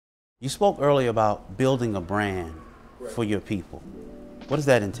You spoke earlier about building a brand for your people. What does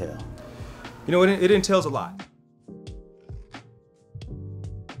that entail? You know, it entails a lot.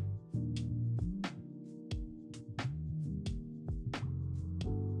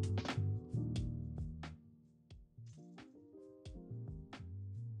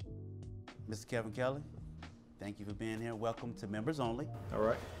 Mr. Kevin Kelley, thank you for being here. Welcome to Members Only. All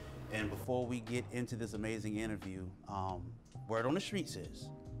right. And before we get into this amazing interview, word on the streets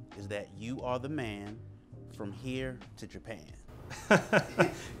is that you are the man from here to Japan.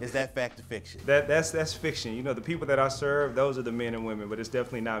 Is that fact or fiction? That's fiction. You know, the people that I serve, those are the men and women, but it's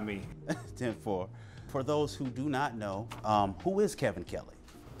definitely not me. 10-4. For those who do not know, who is Kevin Kelley?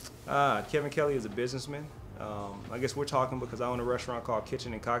 Kevin Kelley is a businessman. I guess we're talking because I own a restaurant called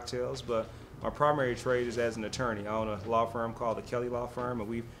Kocktails, but my primary trade is as an attorney. I own a law firm called the Kelley Law Firm, and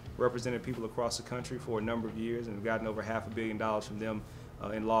we've represented people across the country for a number of years and have gotten over $500 million from them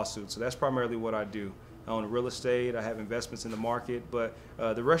in lawsuits. So that's primarily what I do. I own real estate, I have investments in the market, but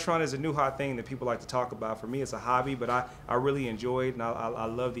the restaurant is a new hot thing that people like to talk about. For me, it's a hobby, but I really enjoy it, and I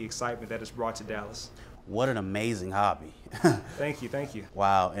love the excitement that it's brought to Dallas. What an amazing hobby. Thank you, thank you.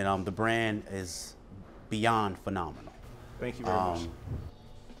 Wow, and the brand is beyond phenomenal. Thank you very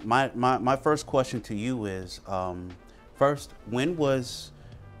much. My first question to you is, first, when was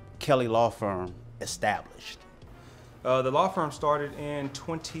Kelley Law Firm established? The law firm started in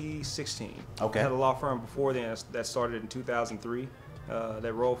 2016. Okay. I had a law firm before then that started in 2003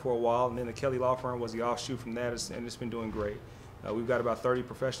 that rolled for a while, and then the Kelley Law Firm was the offshoot from that, and it's been doing great. We've got about 30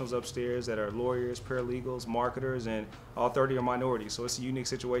 professionals upstairs that are lawyers, paralegals, marketers, and all 30 are minorities, so it's a unique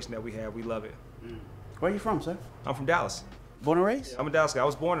situation that we have. We love it. Where are you from, sir? I'm from Dallas. Born and raised? I'm a Dallas guy. I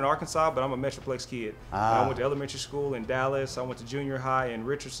was born in Arkansas, but I'm a Metroplex kid. I went to elementary school in Dallas. I went to junior high in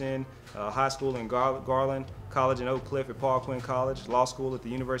Richardson, high school in Garland, college in Oak Cliff at Paul Quinn College, law school at the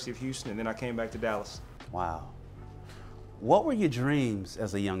University of Houston, and then I came back to Dallas. Wow. What were your dreams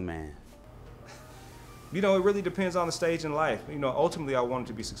as a young man? You know, it really depends on the stage in life. You know, ultimately, I wanted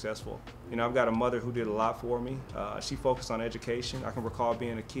to be successful. You know, I've got a mother who did a lot for me. She focused on education. I can recall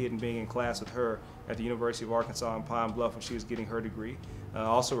being a kid and being in class with her at the University of Arkansas in Pine Bluff when she was getting her degree. I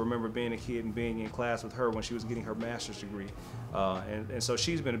also remember being a kid and being in class with her when she was getting her master's degree. And so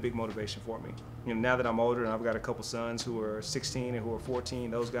she's been a big motivation for me. You know, now that I'm older and I've got a couple sons who are 16 and who are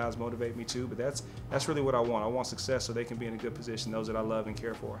 14, those guys motivate me too. But that's really what I want. I want success so they can be in a good position, those that I love and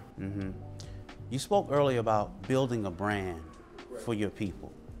care for. Mm-hmm. You spoke earlier about building a brand for your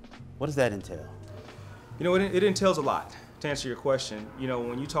people. What does that entail? You know, it entails a lot. To answer your question, you know,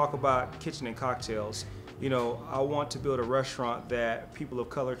 when you talk about kitchen and cocktails, you know, I want to build a restaurant that people of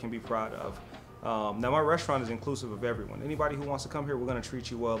color can be proud of. Now, my restaurant is inclusive of everyone. Anybody who wants to come here, we're going to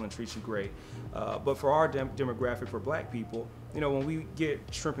treat you well and treat you great. But for our demographic, for black people, you know, when we get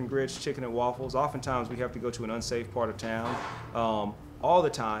shrimp and grits, chicken and waffles, oftentimes we have to go to an unsafe part of town. All the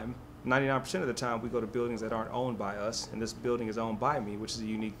time, 99% of the time, we go to buildings that aren't owned by us, and this building is owned by me, which is a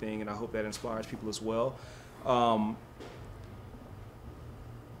unique thing, and I hope that inspires people as well.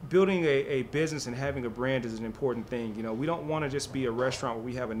 Building a business and having a brand is an important thing. You know, we don't want to just be a restaurant where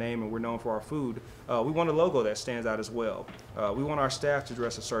we have a name and we're known for our food. We want a logo that stands out as well. We want our staff to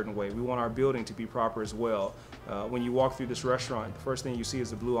dress a certain way. We want our building to be proper as well. When you walk through this restaurant, the first thing you see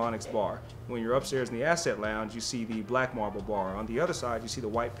is the blue onyx bar. When you're upstairs in the asset lounge, you see the black marble bar. On the other side, you see the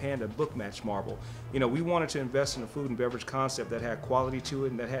white panda book match marble. You know, we wanted to invest in a food and beverage concept that had quality to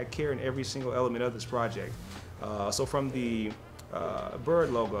it and that had care in every single element of this project. So from the bird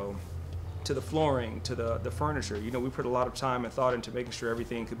logo to the flooring, to the furniture. You know, we put a lot of time and thought into making sure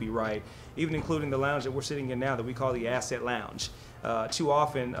everything could be right, even including the lounge that we're sitting in now that we call the Asset Lounge. Too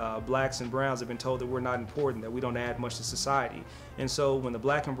often, blacks and browns have been told that we're not important, that we don't add much to society. And so when the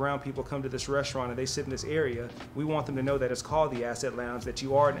black and brown people come to this restaurant and they sit in this area, we want them to know that it's called the Asset Lounge, that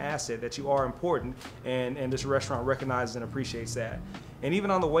you are an asset, that you are important, and this restaurant recognizes and appreciates that. And even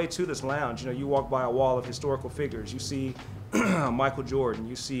on the way to this lounge, you know, you walk by a wall of historical figures. You see Michael Jordan,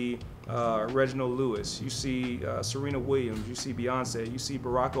 you see Reginald Lewis, you see Serena Williams, you see Beyonce, you see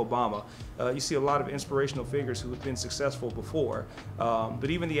Barack Obama, you see a lot of inspirational figures who have been successful before. But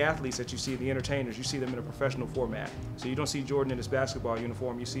even the athletes that you see, the entertainers, you see them in a professional format. So you don't see Jordan in his basketball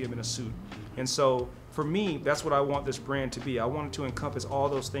uniform, you see him in a suit. And so for me, that's what I want this brand to be. I want it to encompass all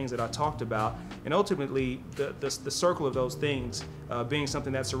those things that I talked about, and ultimately the circle of those things being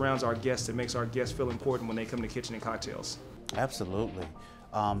something that surrounds our guests and makes our guests feel important when they come to Kitchen and Cocktails. Absolutely.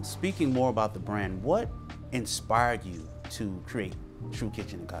 Speaking more about the brand, what inspired you to create True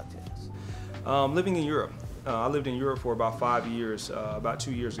Kitchen and Cocktails? Living in Europe. I lived in Europe for about 5 years, about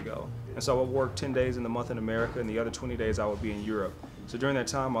 2 years ago. And so I would work 10 days in the month in America, and the other 20 days I would be in Europe. So during that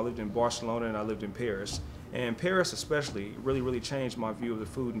time, I lived in Barcelona and I lived in Paris. And Paris especially really changed my view of the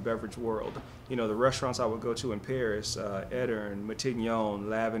food and beverage world. You know, the restaurants I would go to in Paris, Edern, Matignon,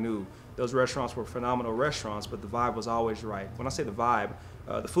 L'Avenue, those restaurants were phenomenal restaurants, but the vibe was always right. When I say the vibe,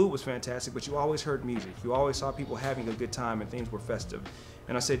 the food was fantastic, but you always heard music. You always saw people having a good time and things were festive.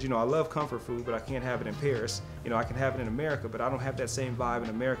 And I said, you know, I love comfort food, but I can't have it in Paris. You know, I can have it in America, but I don't have that same vibe in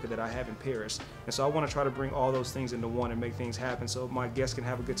America that I have in Paris. And so I want to try to bring all those things into one and make things happen so my guests can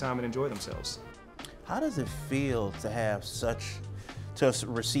have a good time and enjoy themselves. How does it feel to have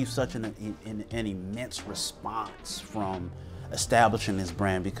receive such an immense response from establishing this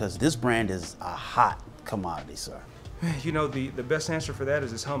brand? Because this brand is a hot commodity, sir. You know, the best answer for that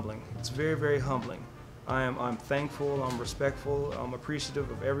is it's humbling. It's very humbling. I'm thankful, I'm respectful, I'm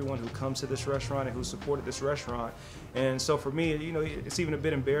appreciative of everyone who comes to this restaurant and who supported this restaurant. And so for me, you know, it's even a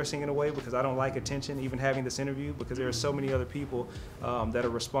bit embarrassing in a way because I don't like attention, even having this interview, because there are so many other people that are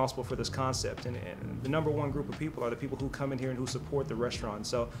responsible for this concept. And the number one group of people are the people who come in here and who support the restaurant.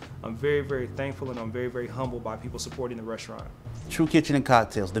 So I'm very thankful and I'm very humbled by people supporting the restaurant. True Kitchen and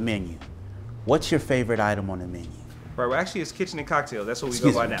Cocktails, the menu. What's your favorite item on the menu? Right, well, actually, it's Kitchen and Cocktails. That's what we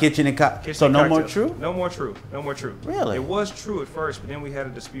go by now. Kitchen and Cocktails. So no more True? No more True. No more True. Really? It was True at first, but then we had a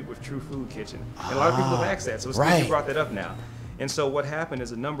dispute with True Food Kitchen. And a lot of people have asked that, so it's good you brought that up now. And so what happened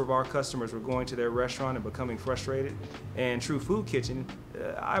is a number of our customers were going to their restaurant and becoming frustrated. And True Food Kitchen,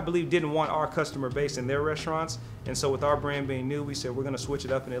 I believe, didn't want our customer base in their restaurants. And so with our brand being new, we said we're going to switch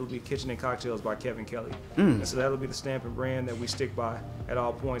it up and it'll be Kitchen and Cocktails by Kelley. And so that'll be the stamp and brand that we stick by at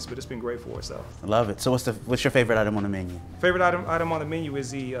all points, but it's been great for us, though. I love it. So what's your favorite item on the menu? Favorite item on the menu is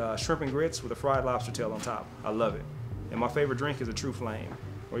the shrimp and grits with a fried lobster tail on top. I love it. And my favorite drink is a True Flame.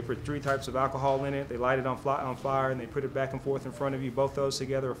 We put 3 types of alcohol in it, they light it on fire, and they put it back and forth in front of you. Both those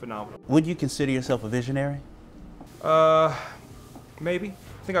together are phenomenal. Would you consider yourself a visionary? Maybe.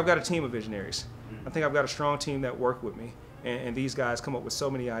 I think I've got a team of visionaries. I think I've got a strong team that work with me. And these guys come up with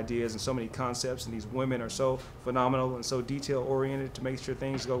so many ideas and so many concepts, and these women are so phenomenal and so detail-oriented to make sure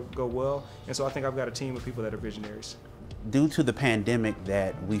things go well. And so I think I've got a team of people that are visionaries. Due to the pandemic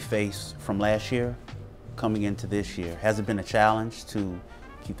that we faced from last year, coming into this year, has it been a challenge to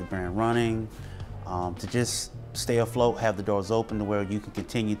keep the brand running, to just stay afloat, have the doors open to where you can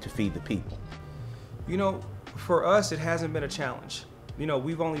continue to feed the people? You know, for us, it hasn't been a challenge. You know,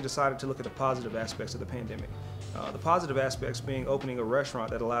 we've only decided to look at the positive aspects of the pandemic. The positive aspects being opening a restaurant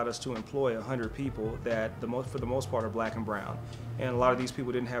that allowed us to employ 100 people that for the most part are black and brown. And a lot of these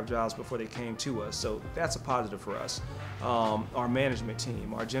people didn't have jobs before they came to us, so that's a positive for us. Our management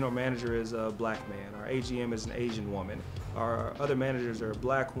team, our general manager is a black man, our AGM is an Asian woman, our other managers are a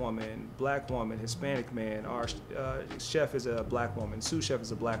black woman, Hispanic man, our chef is a black woman, sous chef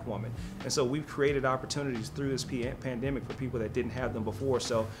is a black woman. And so we've created opportunities through this pandemic for people that didn't have them before.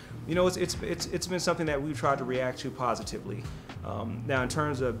 So, you know, it's been something that we've tried to react to positively. Now, in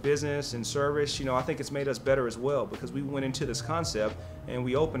terms of business and service, you know, I think it's made us better as well because we went into this concept and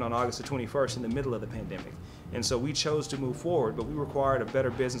we opened on August the 21st in the middle of the pandemic. And so we chose to move forward, but we required a better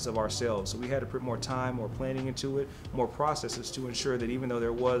business of ourselves. So we had to put more time, more planning into it, more processes to ensure that even though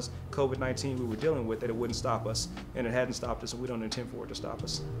there was COVID-19 we were dealing with, that it wouldn't stop us. And it hadn't stopped us, and we don't intend for it to stop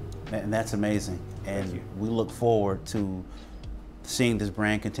us. And that's amazing. And we look forward to seeing this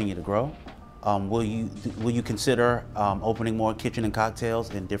brand continue to grow. Will you consider opening more Kitchen and Cocktails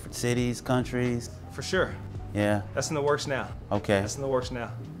in different cities, countries? For sure. Yeah. That's in the works now. Okay. That's in the works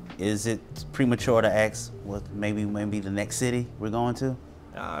now. Is it premature to ask what maybe the next city we're going to?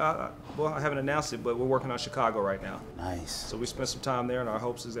 Well, I haven't announced it, but we're working on Chicago right now. Nice. So we spent some time there, and our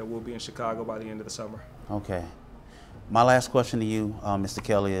hopes is that we'll be in Chicago by the end of the summer. Okay. My last question to you, Mr.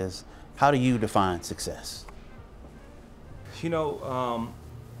 Kelley, is how do you define success? You know,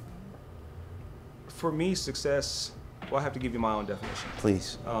 for me, success, well, I have to give you my own definition.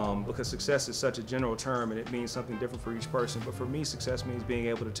 Please. Because success is such a general term and it means something different for each person. But for me, success means being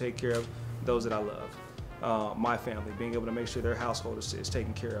able to take care of those that I love. My family, being able to make sure their household is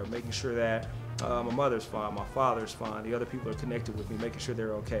taken care of, making sure that my mother's fine, my father's fine, the other people are connected with me, making sure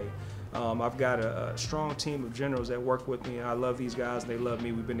they're okay. I've got a strong team of generals that work with me, and I love these guys, and they love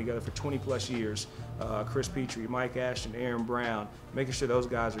me. We've been together for 20 plus years. Chris Petrie, Mike Ashton, Aaron Brown, making sure those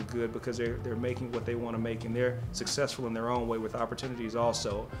guys are good because they're making what they want to make, and they're successful in their own way with opportunities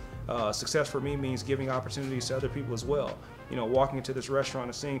also. Success for me means giving opportunities to other people as well. You know, walking into this restaurant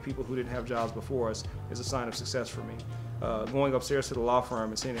and seeing people who didn't have jobs before us is a sign of success for me. going upstairs to the law firm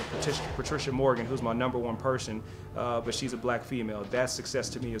and seeing Patricia Morgan, who's my #1 person, but she's a black female. That's success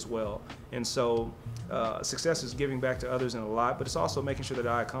to me as well. And so success is giving back to others in a lot, but it's also making sure that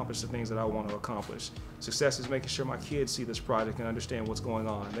I accomplish the things that I want to accomplish. Success is making sure my kids see this project and understand what's going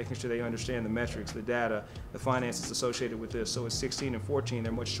on, making sure they understand the metrics, the data, the finances associated with this. So at 16 and 14,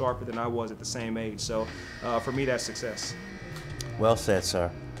 they're much sharper than I was at the same age. So for me, that's success. Well said, sir.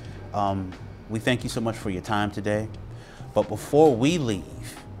 We thank you so much for your time today. But before we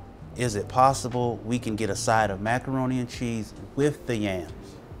leave, is it possible we can get a side of macaroni and cheese with the yams?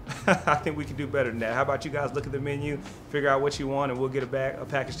 I think we can do better than that. How about you guys look at the menu, figure out what you want, and we'll get a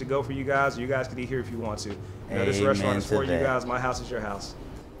package to go for you guys, or you guys can eat here if you want to. This restaurant is for you guys. My house is your house.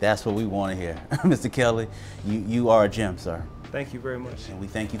 That's what we want to hear. Mr. Kelley, you are a gem, sir. Thank you very much. And we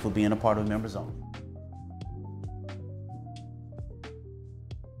thank you for being a part of Members Only.